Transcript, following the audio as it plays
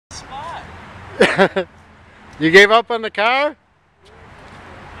You gave up on the car?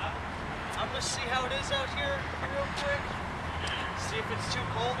 I'm gonna see how it is out here real quick. See if it's too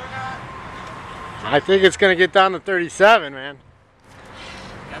cold or not. I think it's gonna get down to 37, man.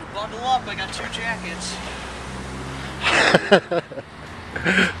 Gotta bundle up. I got 2 jackets.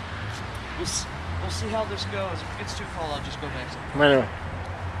 We'll see how this goes. If it gets too cold, I'll just go back to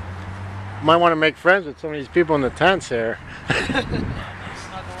Might want to make friends with some of these people in the tents here. snuggle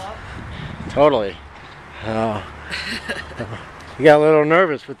up. Totally. Oh. You got a little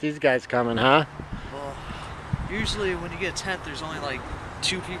nervous with these guys coming, huh? Well, usually when you get a tent, there's only like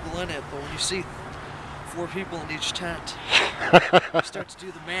 2 people in it, but when you see 4 people in each tent, you start to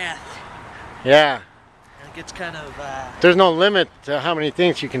do the math. Yeah. And it gets kind of... There's no limit to how many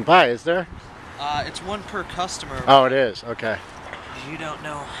things you can buy, is there? it's 1 per customer. Oh, it is. Okay. You don't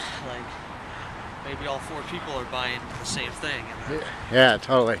know, like, maybe all 4 people are buying the same thing. And Yeah,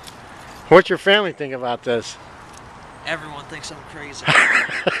 totally. What's your family think about this? everyone thinks I'm crazy.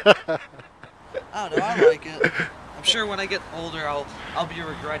 I don't know, I like it. I'm sure when I get older, I'll be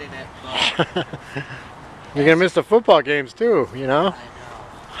regretting it. But You're gonna miss the football games too, you know? I know.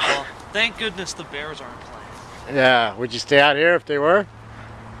 Well, thank goodness the Bears aren't playing. Yeah. Would you stay out here if they were?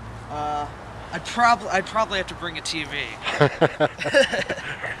 I'd probably have to bring a TV.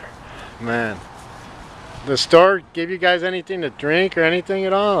 Man. The store give you guys anything to drink or anything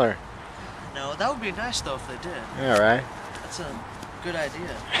at all, or? No, that would be nice though if they did. Yeah, right. That's a good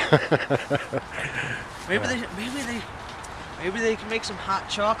idea. Maybe they can make some hot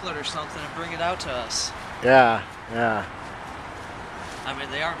chocolate or something and bring it out to us. Yeah, yeah, I mean,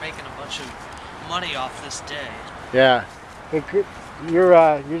 they are making a bunch of money off this day. yeah.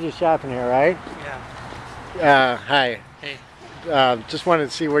 You're just shopping here, right? Yeah. Hi. Hey. Just wanted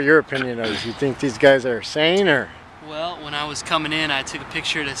to see what your opinion is. You think these guys are sane, or? Well, when I was coming in, I took a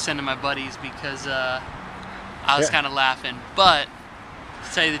picture to send to my buddies because I was kind of laughing. But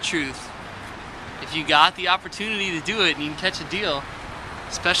to tell you the truth, if you got the opportunity to do it and you can catch a deal,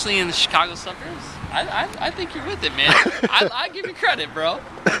 especially in the Chicago suburbs, I think you're with it, man. I give you credit, bro.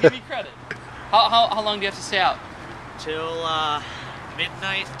 I give you credit. How long do you have to stay out? Till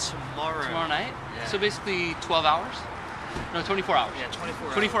midnight tomorrow. Tomorrow night? Yeah. So basically 12 hours? No, 24 hours. Yeah, 24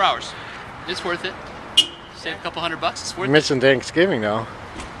 hours. 24 hours. It's worth it. Save a couple $100 bucks. It's worth You're missing Thanksgiving, though. it.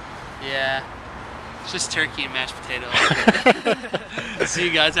 Yeah. It's just turkey and mashed potatoes. See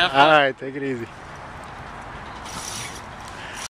you guys. Have fun. All right, take it easy.